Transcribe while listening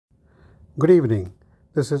Good evening.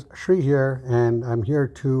 This is Shri here, and I'm here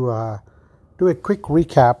to do a quick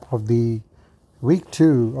recap of the week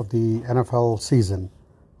 2 of the NFL season.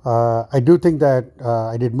 I do think that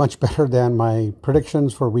I did much better than my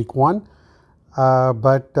predictions for week 1,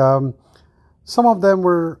 but some of them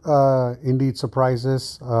were indeed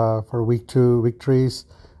surprises for week 2 victories,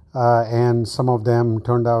 and some of them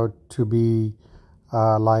turned out to be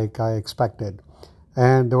like I expected.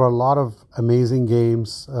 And there were a lot of amazing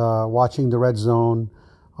games. Watching the Red Zone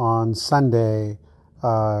on Sunday,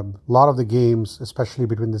 a lot of the games, especially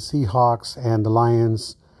between the Seahawks and the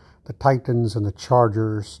Lions, the Titans and the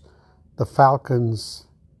Chargers, the Falcons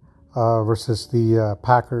versus the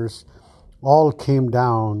Packers, all came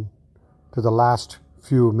down to the last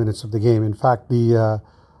few minutes of the game. In fact, the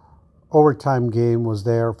overtime game was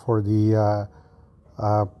there for the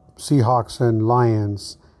Seahawks and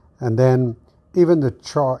Lions, and then even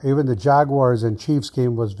the Jaguars and Chiefs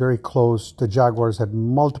game was very close. The Jaguars had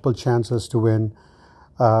multiple chances to win.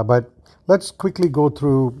 But let's quickly go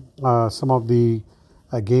through some of the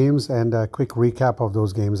games and a quick recap of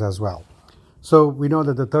those games as well. So we know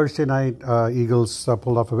that the Thursday night Eagles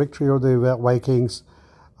pulled off a victory over the Vikings.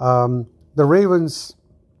 The Ravens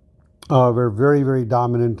were very, very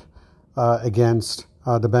dominant against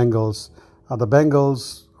the Bengals. The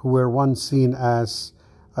Bengals, who were once seen as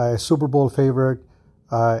a Super Bowl favorite,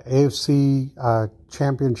 AFC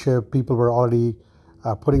championship. People were already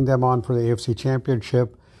putting them on for the AFC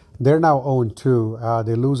championship. They're now 0-2.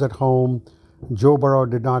 They lose at home. Joe Burrow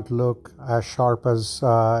did not look as sharp as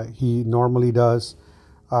he normally does.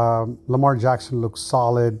 Lamar Jackson looks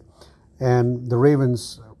solid. And the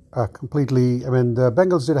Ravens completely, the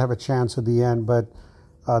Bengals did have a chance at the end, but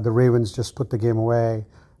the Ravens just put the game away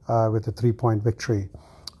with a 3-point victory.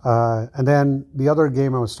 And then the other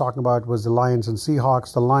game I was talking about was the Lions and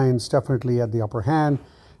Seahawks. The Lions definitely had the upper hand.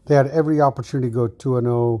 They had every opportunity to go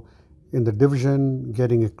 2-0 in the division,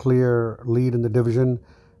 getting a clear lead in the division.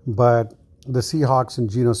 But the Seahawks and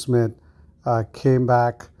Geno Smith came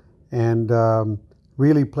back and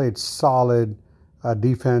really played solid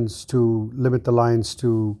defense to limit the Lions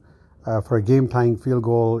to for a game-tying field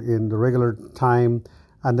goal in the regular time.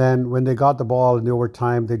 And then when they got the ball in the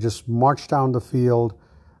overtime, they just marched down the field.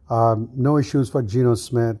 No issues for Geno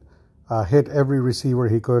Smith. Hit every receiver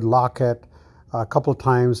he could, Lockett a couple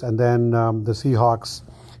times, and then the Seahawks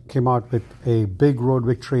came out with a big road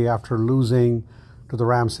victory after losing to the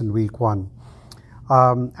Rams in week 1.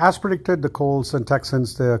 As predicted, the Colts and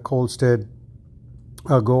Texans, the Colts did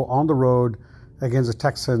go on the road against the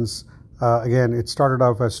Texans. Again, it started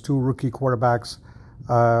off as 2 rookie quarterbacks,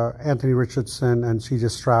 Anthony Richardson and C.J.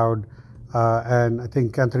 Stroud. And I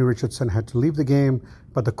think Anthony Richardson had to leave the game,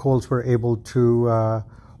 but the Colts were able to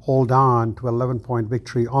hold on to an 11-point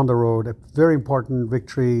victory on the road, a very important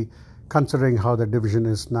victory considering how the division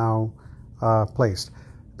is now placed.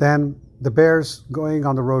 Then the Bears going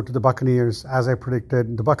on the road to the Buccaneers. As I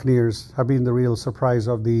predicted, the Buccaneers have been the real surprise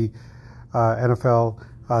of the NFL.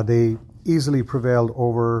 They easily prevailed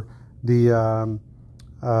over the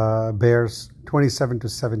Bears,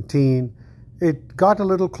 27-17. It got a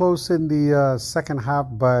little close in the second half,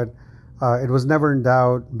 but it was never in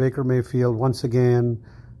doubt. Baker Mayfield once again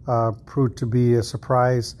proved to be a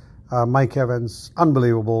surprise. Mike Evans,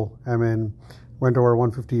 unbelievable. Went over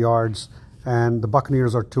 150 yards, and the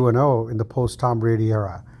Buccaneers are 2-0 in the post-Tom Brady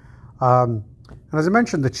era. And as I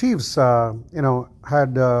mentioned, the Chiefs,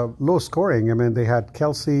 had low scoring. They had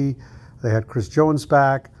Kelsey, they had Chris Jones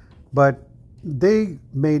back, but they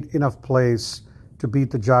made enough plays to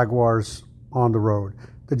beat the Jaguars on the road.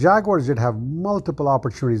 The Jaguars did have multiple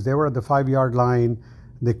opportunities. They were at the 5-yard line.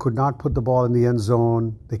 They could not put the ball in the end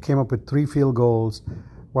zone. They came up with 3 field goals.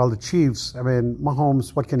 While the Chiefs,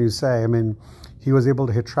 Mahomes, what can you say? He was able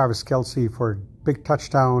to hit Travis Kelsey for a big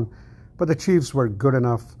touchdown, but the Chiefs were good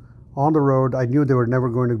enough on the road. I knew they were never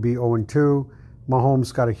going to be 0-2.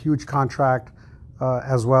 Mahomes got a huge contract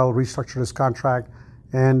as well, restructured his contract,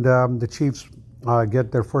 and the Chiefs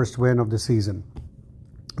get their first win of the season.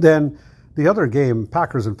 Then the other game,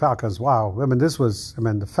 Packers and Falcons, wow.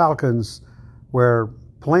 The Falcons were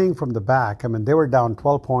playing from the back. They were down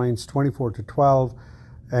 12 points, 24-12,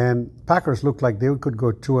 and Packers looked like they could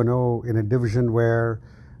go 2-0 in a division where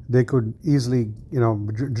they could easily,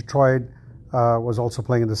 Detroit was also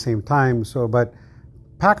playing at the same time. But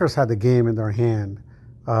Packers had the game in their hand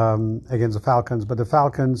against the Falcons, but the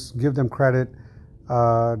Falcons, give them credit,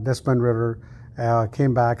 Desmond Ridder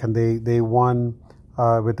came back and they won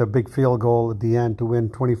with a big field goal at the end to win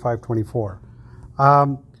 25-24.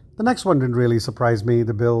 The next one didn't really surprise me.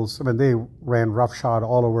 The Bills, they ran roughshod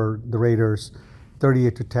all over the Raiders,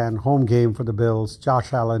 38-10. Home game for the Bills.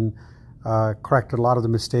 Josh Allen corrected a lot of the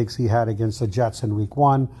mistakes he had against the Jets in week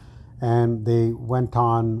 1, and they went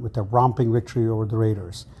on with a romping victory over the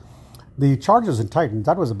Raiders. The Chargers and Titans,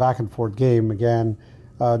 that was a back and forth game again.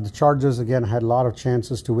 The Chargers, again, had a lot of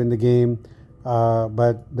chances to win the game,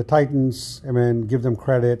 but the Titans, I mean, give them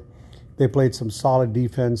credit. They played some solid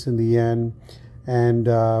defense in the end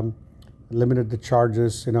and limited the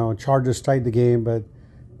Chargers. Chargers tied the game, but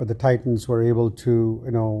the Titans were able to,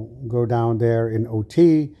 go down there in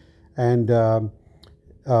OT and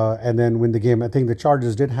then win the game. I think the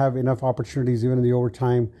Chargers did have enough opportunities even in the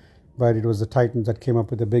overtime, but it was the Titans that came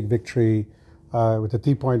up with a big victory, with a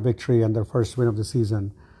 3-point victory and their first win of the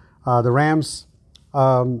season. The Rams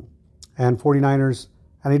and 49ers,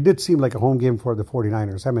 and it did seem like a home game for the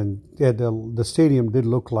 49ers. I mean, the stadium did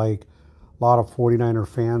look like a lot of 49er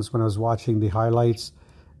fans when I was watching the highlights,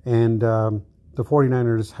 and the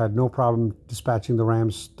 49ers had no problem dispatching the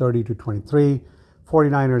Rams 30-23.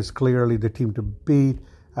 49ers clearly the team to beat.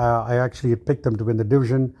 I actually had picked them to win the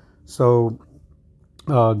division, so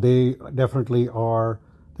they definitely are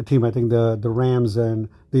the team. I think the Rams and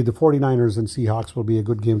the 49ers and Seahawks will be a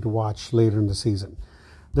good game to watch later in the season.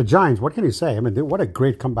 The Giants, what can you say? I mean, what a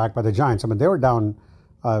great comeback by the Giants. I mean, they were down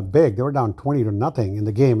big. They were down 20-0 in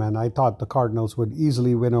the game, and I thought the Cardinals would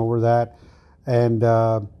easily win over that. And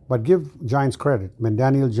but give Giants credit. I mean,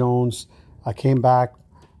 Daniel Jones came back,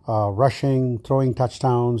 rushing, throwing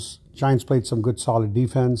touchdowns. Giants played some good, solid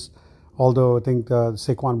defense. Although I think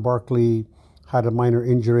Saquon Barkley had a minor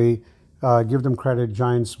injury. Give them credit.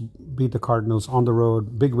 Giants beat the Cardinals on the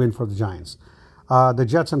road. Big win for the Giants. The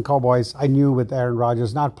Jets and Cowboys, I knew with Aaron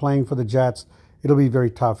Rodgers not playing for the Jets, it'll be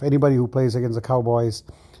very tough. Anybody who plays against the Cowboys,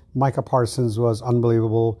 Micah Parsons was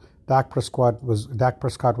unbelievable. Dak Prescott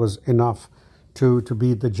was enough to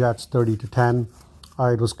beat the Jets 30-10.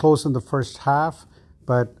 It was close in the first half,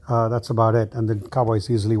 but that's about it. And the Cowboys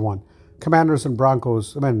easily won. Commanders and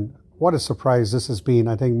Broncos, I mean, what a surprise this has been.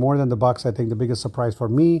 I think more than the Bucs, I think the biggest surprise for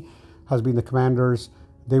me has been the Commanders.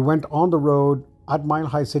 They went on the road at Mile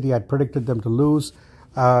High City. I predicted them to lose.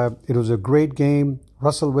 It was a great game.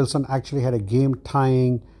 Russell Wilson actually had a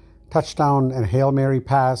game-tying touchdown and Hail Mary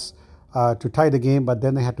pass to tie the game, but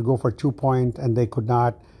then they had to go for 2-point, and they could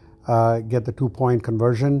not get the 2-point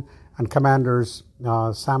conversion. And Commanders,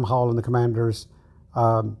 Sam Howell and the Commanders,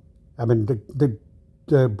 I mean,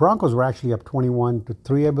 the Broncos were actually up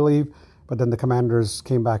 21-3, I believe, but then the Commanders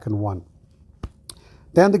came back and won.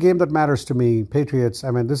 Then the game that matters to me, Patriots.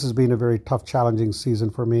 I mean, this has been a very tough, challenging season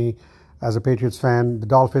for me as a Patriots fan. The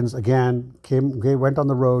Dolphins, again, went on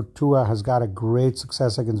the road. Tua has got a great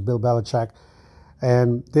success against Bill Belichick,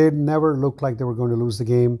 and they never looked like they were going to lose the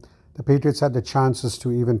game. The Patriots had the chances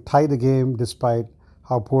to even tie the game despite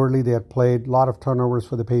how poorly they had played. A lot of turnovers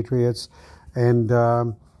for the Patriots, and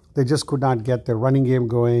they just could not get their running game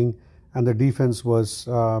going, and their defense was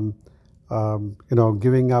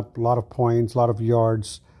giving up a lot of points, a lot of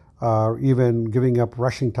yards, even giving up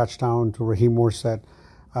rushing touchdown to Raheem Morset.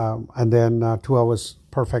 And then Tua was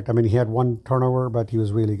perfect. I mean, he had one turnover, but he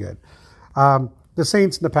was really good. The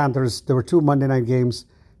Saints and the Panthers, there were 2 Monday night games.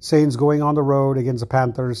 Saints going on the road against the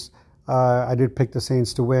Panthers. I did pick the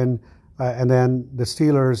Saints to win. And then the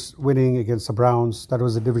Steelers winning against the Browns. That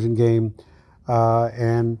was a division game.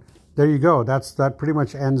 And there you go. That pretty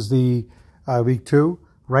much ends the week 2.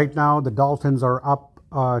 Right now, the Dolphins are up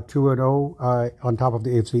 2-0 on top of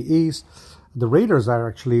the AFC East. The Raiders are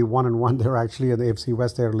actually 1-1. They're actually in the AFC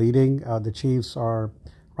West. They're leading. The Chiefs are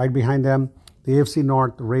right behind them. The AFC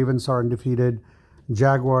North, the Ravens are undefeated.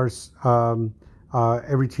 Jaguars,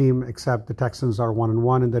 every team except the Texans are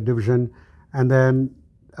 1-1 in the division. And then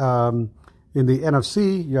in the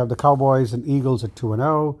NFC, you have the Cowboys and Eagles at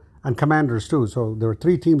 2-0, and Commanders too. So there are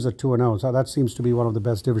 3 teams at 2-0. So that seems to be one of the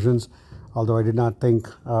best divisions, although I did not think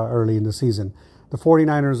early in the season. The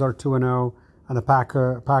 49ers are 2-0, and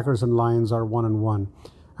the Packers and Lions are 1-1.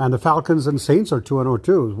 And the Falcons and Saints are 2-0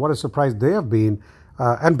 too. What a surprise they have been.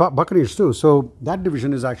 And Buccaneers too. So that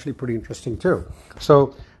division is actually pretty interesting too.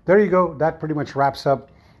 So there you go. That pretty much wraps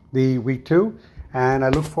up the week 2. And I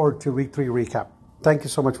look forward to week 3 recap. Thank you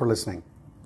so much for listening.